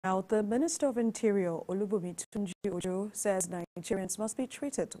Now, the Minister of Interior, Olubunmi Tunji-Ojo, says Nigerians must be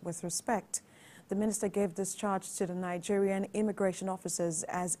treated with respect. The minister gave this charge to the Nigerian immigration officers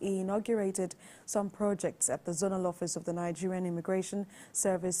as he inaugurated some projects at the zonal office of the Nigerian Immigration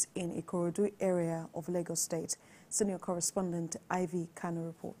Service in Ikorodu area of Lagos State. Senior correspondent Ivy Kano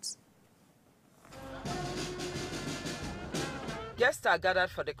reports. Guests are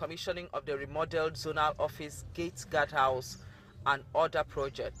gathered for the commissioning of the remodeled zonal office, gate guard house, and other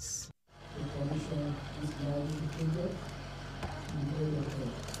projects.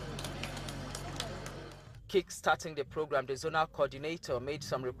 Kick-starting the program, the zonal coordinator made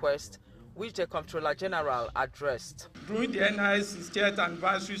some requests which the Comptroller General addressed. During the NI's 60th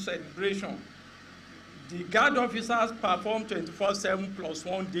anniversary celebration, the guard officers performed 24/7 plus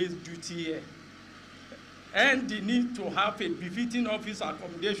 1 day's duty here, and the need to have a befitting office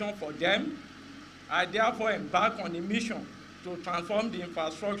accommodation for them. I therefore embark on a mission to transform the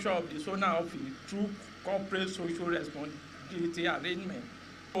infrastructure of the zonal office through corporate social responsibility arrangement.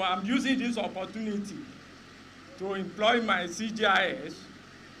 So I'm using this opportunity to employ my CGIS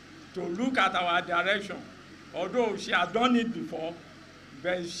to look at our direction. Although she has done it before,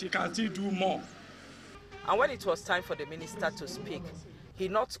 but she can still do more. And when it was time for the minister to speak, he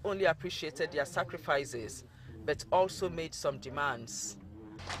not only appreciated their sacrifices, but also made some demands.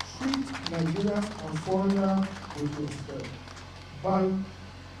 Treat Nigerians and foreigners with respect by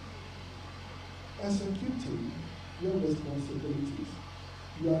executing your responsibilities.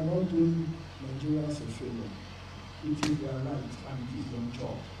 You are not doing Nigerians a favor. It is their right and it is your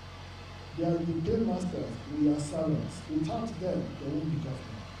job. They are the paymasters, we are servants. Without them, there won't be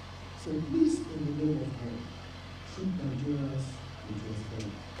government. So please, in the name of God, treat Nigerians with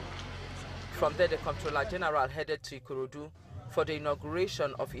respect. From there, the Comptroller General headed to Ikorodu for the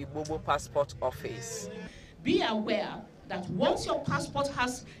inauguration of Igbobo Passport Office. Be aware that once your passport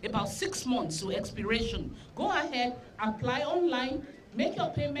has about 6 months to expiration, go ahead, apply online, make your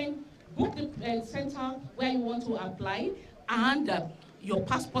payment, book the center where you want to apply, and your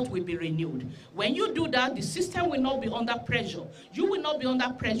passport will be renewed. When you do that, the system will not be under pressure. You will not be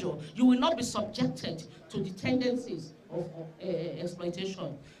under pressure. You will not be subjected to the tendencies of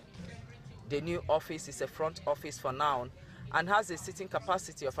exploitation. The new office is a front office for now and has a seating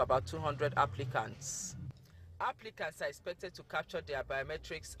capacity of about 200 applicants. Applicants are expected to capture their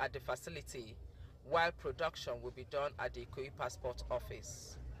biometrics at the facility, while production will be done at the Ikoyi Passport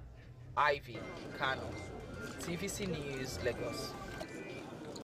Office. Ivy Kano, TVC News, Lagos.